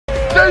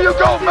There you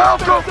go,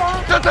 Malcolm.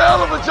 That's a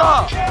hell of a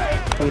job.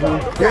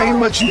 There ain't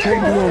much you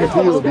can't do on the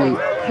field, dude.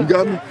 You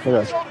got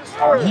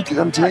me?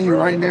 I'm telling you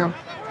right now,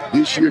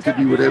 this year could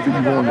be whatever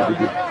you want it to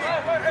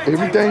be.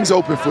 Everything's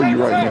open for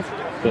you right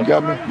now. You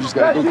got me? You just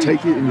gotta go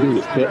take it and do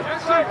it.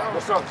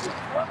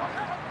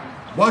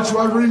 Watch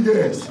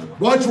Rodriguez.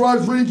 Watch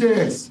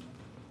Rodriguez.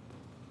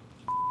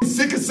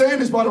 Sick of saying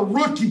this about a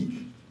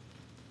rookie.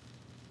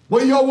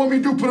 What do y'all want me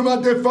to do? Put him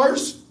out there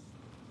first?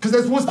 Because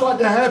that's what's about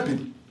to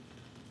happen.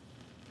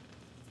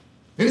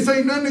 And this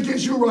ain't nothing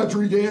against you,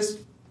 Rodriguez.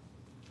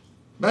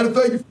 Matter of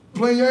fact, you're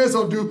playing your ass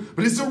off, dude,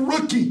 but it's a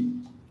rookie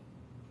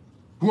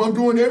who I'm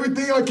doing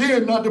everything I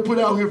can not to put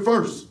out here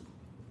first.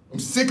 I'm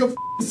sick of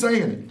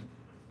saying it.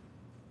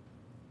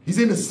 He's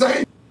in the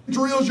same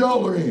drills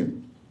y'all are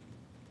in.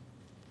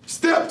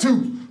 Step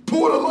 2,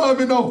 pull the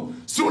lineman off.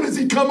 Soon as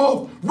he come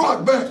off,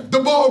 rock back. The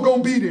ball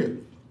gonna be there.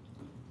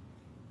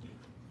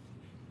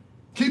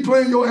 Keep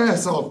playing your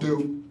ass off,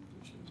 dude.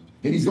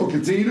 And he's gonna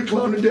continue to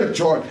climb the depth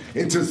chart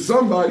until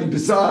somebody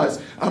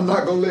decides, I'm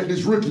not gonna let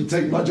this rookie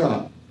take my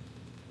job.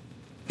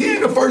 He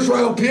ain't a first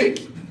round pick.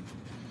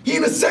 He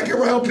ain't a second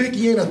round pick.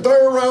 He ain't a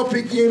third round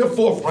pick. He ain't a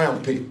fourth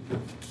round pick.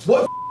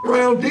 What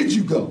round did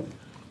you go?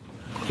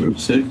 Group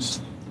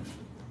 6.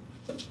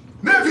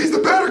 Now, if he's the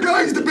better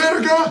guy, he's the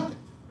better guy.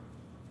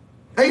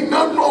 Ain't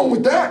nothing wrong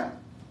with that.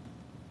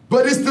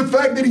 But it's the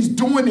fact that he's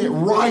doing it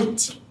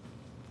right.